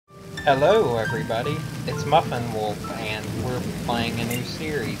Hello everybody, it's Muffinwolf and we're playing a new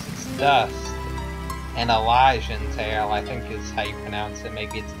series. It's Dust, an Elysian tale, I think is how you pronounce it.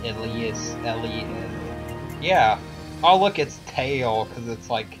 Maybe it's yeah. Oh look, it's tail, because it's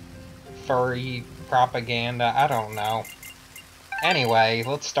like furry propaganda, I don't know. Anyway,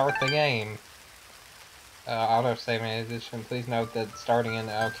 let's start the game. Autosave edition, please note that starting in,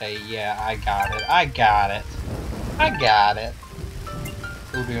 okay, yeah, I got it.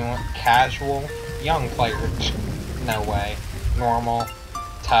 Who do you want? Casual? Young player? No way. Normal?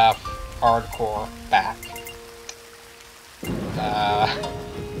 Tough? Hardcore? Back.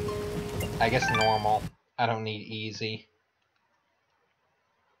 I guess normal. I don't need easy.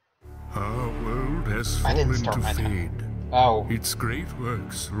 Our world has I didn't fallen start to my fade. Oh. Its great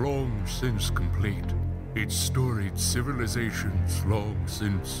works long since complete. Its storied civilizations long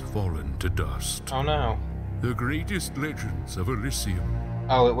since fallen to dust. Oh no. The greatest legends of Elysium.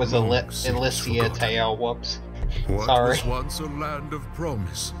 Oh, it was Elysian tale. Whoops. What Sorry. was once a land of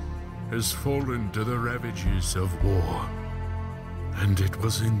promise has fallen to the ravages of war. And it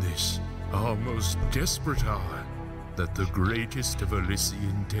was in this, our most desperate hour, that the greatest of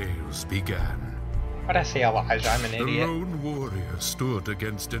Elysian tales began. Why'd I say Elijah? I'm an The idiot. lone warrior stood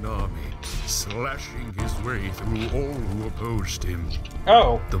against an army, slashing his way through all who opposed him.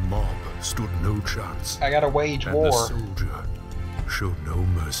 Oh, The mob stood no chance, I gotta wage and war. the soldier showed no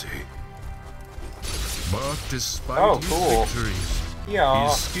mercy. But despite his cool. victories, Yeah.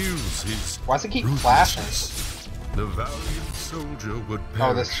 his skills, his Why does it keep flashing? ruthlessness, the valiant soldier would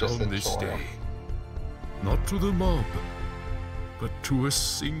Oh, this is perish just on a this tutorial. day. Not to the mob, but to a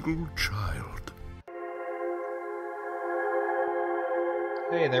single child.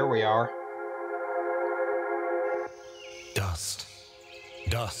 Hey, there we are. Dust,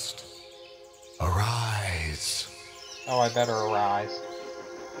 dust, arise. Oh, I better arise.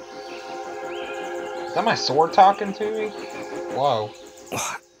 Is that my sword talking to me? Whoa.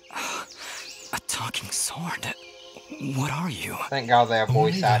 What? A talking sword? What are you? Thank God they have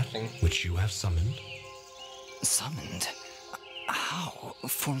Only voice that acting. which you have summoned. Summoned? How?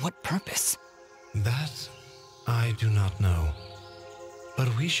 For what purpose? That I do not know.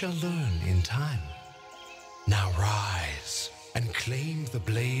 But we shall learn in time. Now rise and claim the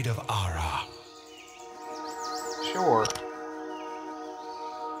Blade of Ahrah. Sure.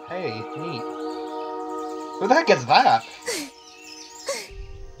 Hey, neat. Who the heck is that?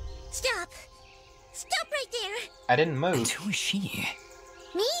 Stop! Stop right there! I didn't And move. who is she?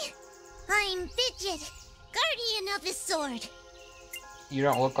 Me? I'm Fidget, guardian of the sword. You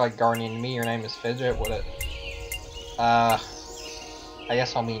don't look like Guardian to me. Your name is Fidget. What it? I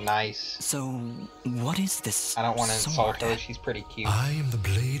guess I'll be nice. So, what is this I don't want to insult sword? her. She's pretty cute. I am the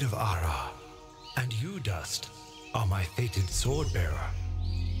Blade of Ahrah, and you, Dust, are my fated sword bearer.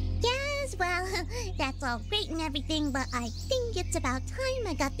 Yes, well, that's all great and everything, but I think it's about time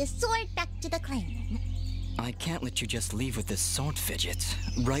I got this sword back to the clan. I can't let you just leave with this sword, Fidget.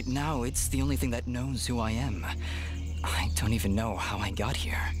 Right now, it's the only thing that knows who I am. I don't even know how I got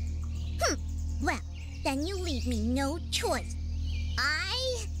here. Well, then you leave me no choice.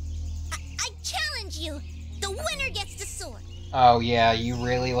 I challenge you! The winner gets the sword! Oh yeah, you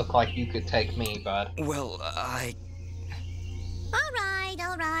really look like you could take me, bud. Well,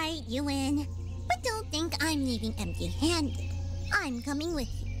 Alright, you win. But don't think I'm leaving empty-handed. I'm coming with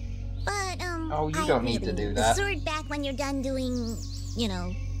you. But, Oh, you I don't need to really do need that. the sword back when you're done doing, you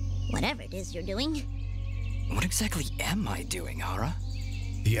know, whatever it is you're doing. what exactly am I doing, Ahrah?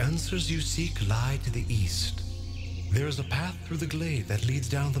 The answers you seek lie to the east. There is a path through the glade that leads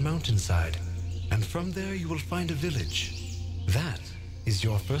down the mountainside, and from there you will find a village. That is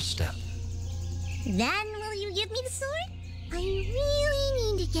your first step. Then will you give me the sword? I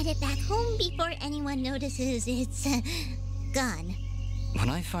really need to get it back home before anyone notices it's, gone. When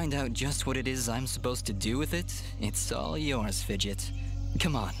I find out just what it is I'm supposed to do with it, it's all yours, Fidget.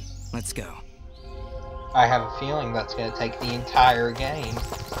 Come on, let's go. I have a feeling that's gonna take the entire game.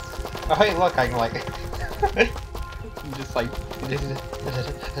 Oh hey, look, I can like... just like...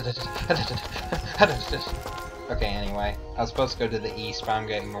 Okay, anyway. I was supposed to go to the east, but I'm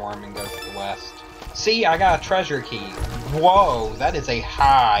gonna ignore him and go to the west. See, I got a treasure key. Whoa, that is a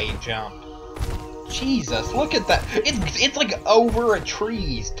high jump. Jesus, look at that. It's like over a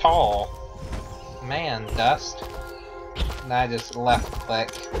tree's tall. Man, Dust. And I just left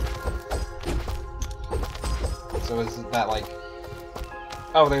click. So is that like...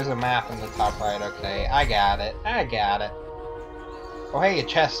 Oh, there's a map in the top right. Okay, I got it. Oh, hey, a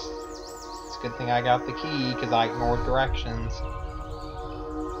chest. It's a good thing I got the key, because I ignored directions.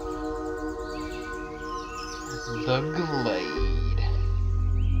 The Glade.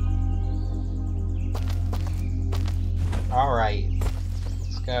 Alright.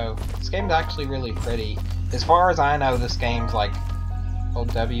 Let's go. This game's actually really pretty. As far as I know, this game's like...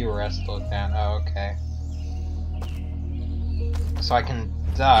 Hold W or S to look down. Oh, okay. So I can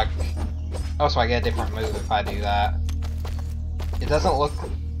duck. Oh, so I get a different move if I do that. It doesn't look...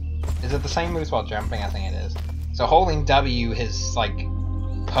 Is it the same moves while jumping? I think it is. So holding W, his, like,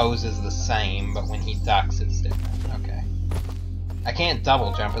 pose is the same, but when he ducks, it's different. Okay. I can't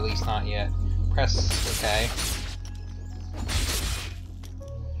double jump, at least not yet. Press... Okay.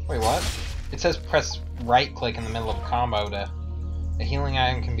 Wait, what? It says press right-click in the middle of a combo to... A healing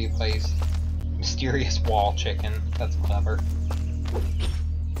item can be placed. Mysterious wall chicken. That's clever.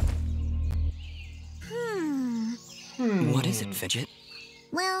 What is it, Fidget?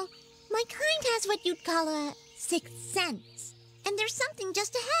 Well, my kind has what you'd call a sixth sense. And there's something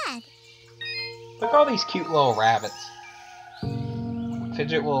just ahead. Look at all these cute little rabbits.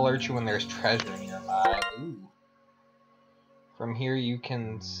 Fidget will alert you when there's treasure nearby. Ooh. From here you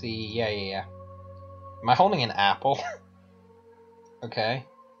can see... Yeah. Am I holding an apple? Okay.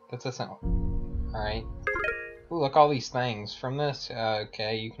 That's a simple. Alright. Ooh, look all these things. From this,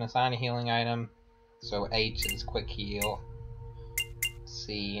 okay, you can assign a healing item. So H is quick heal.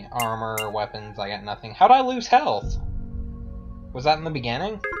 C, armor, weapons, I got nothing. How'd I lose health? Was that in the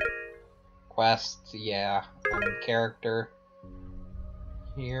beginning? Quest, yeah. Character.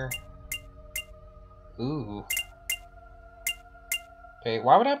 Here. Ooh. Okay,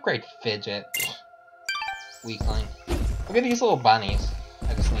 why would I upgrade Fidget? Weakling. Look at these little bunnies.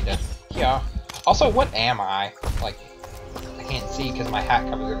 I just need to... Yeah. Also, what am I? Like, I can't see because my hat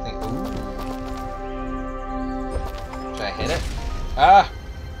covers everything. Ooh. Should I hit it? Ah!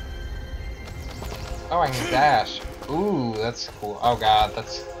 Oh, I can dash. Ooh, that's cool. Oh god,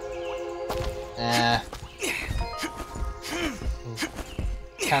 that's...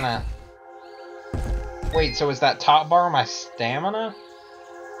 Kinda... Wait, so is that top bar my stamina?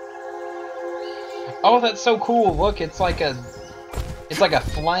 Oh, that's so cool. Look, it's like a... It's like a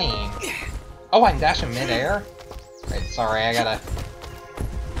flame. Oh, I can dash in midair? Right, sorry, I gotta...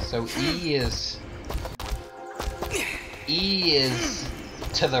 So E is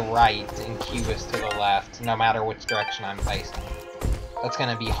to the right and Q is to the left, no matter which direction I'm facing. That's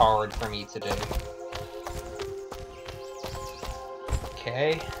gonna be hard for me to do.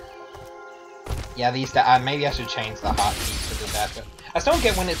 Okay. Yeah, these... maybe I should change the hotkeys to the dash. I still don't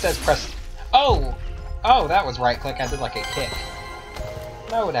get when it says press... Oh! Oh, that was right click. I did like a kick.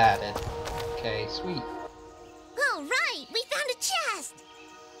 Note added. Okay, sweet. All right, we found a chest.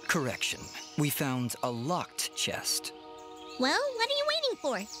 Correction. We found a locked chest. Well, what are you waiting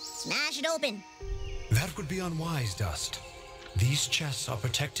for? Smash it open. That would be unwise, Dust. These chests are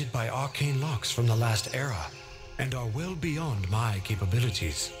protected by arcane locks from the last era, and are well beyond my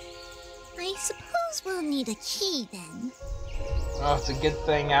capabilities. I suppose we'll need a key then. Oh, it's a good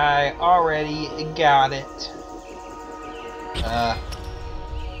thing I already got it.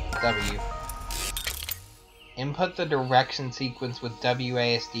 W. Input the direction sequence with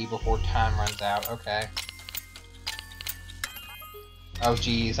WASD before time runs out. Okay. Oh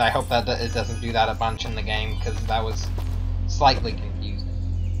geez, I hope that it doesn't do that a bunch in the game, because that was slightly confusing.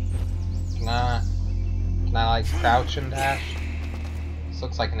 Can I like crouch and dash? This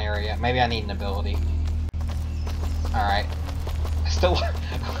looks like an area. Maybe I need an ability. Alright.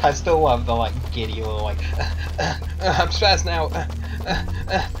 I still love the like giddy little like I'm spazzed now.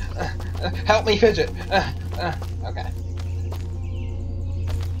 Help me, Fidget. Okay.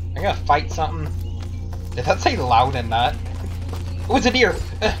 I gotta fight something. Did that say loud and nut? Oh, it's a deer.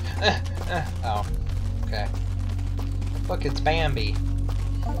 Oh. Okay. Look, it's Bambi.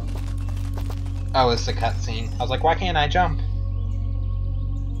 Oh, it's a cutscene. I was like, why can't I jump?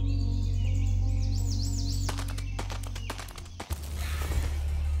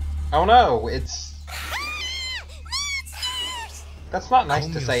 Oh no, it's... That's not nice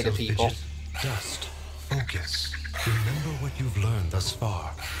to say to people. Fidget. Dust. Focus. Remember what you've learned thus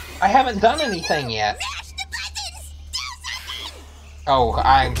far. I haven't done anything yet. Oh,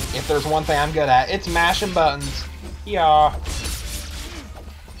 if there's one thing I'm good at, it's mashing buttons. Yeah.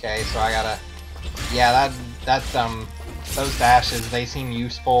 Okay, so I gotta... Yeah, those dashes, they seem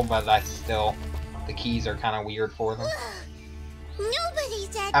useful, but the keys are kind of weird for them.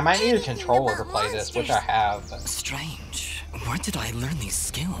 I might need a controller to play this, which I have, but... Strange. Where did I learn these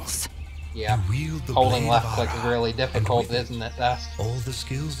skills? Yeah, holding left click is really difficult, isn't it, Dust? All the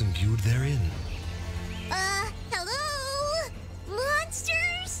skills imbued therein. Hello?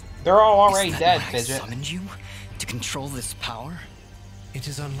 Monsters? They're all already Is that dead, why I Fidget. summoned you? To control this power? It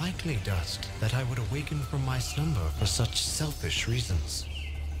is unlikely, Dust, that I would awaken from my slumber for such selfish reasons.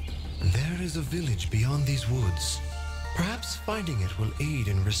 There is a village beyond these woods. Perhaps finding it will aid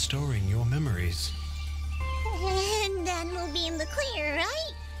in restoring your memories. And then we'll be in the clear,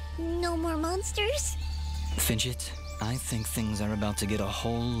 right? No more monsters? Fidget, I think things are about to get a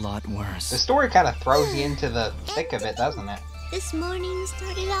whole lot worse. The story kind of throws you into the thick of it, doesn't it? This morning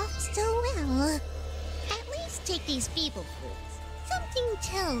started off so well. At least take these feeble fruits. Something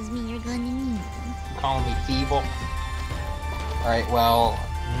tells me you're gonna need them. You calling me feeble? Alright, well,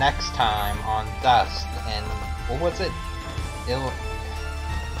 next time on Dust, and what was it?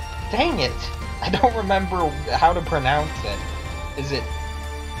 Dang it! I don't remember how to pronounce it. Is it...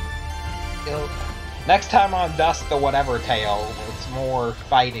 Next time on Dust the Whatever Tale, it's more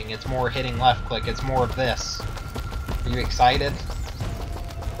fighting, it's more hitting left click, it's more of this. Are you excited?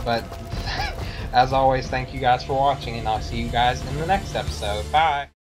 But, as always, thank you guys for watching, and I'll see you guys in the next episode. Bye!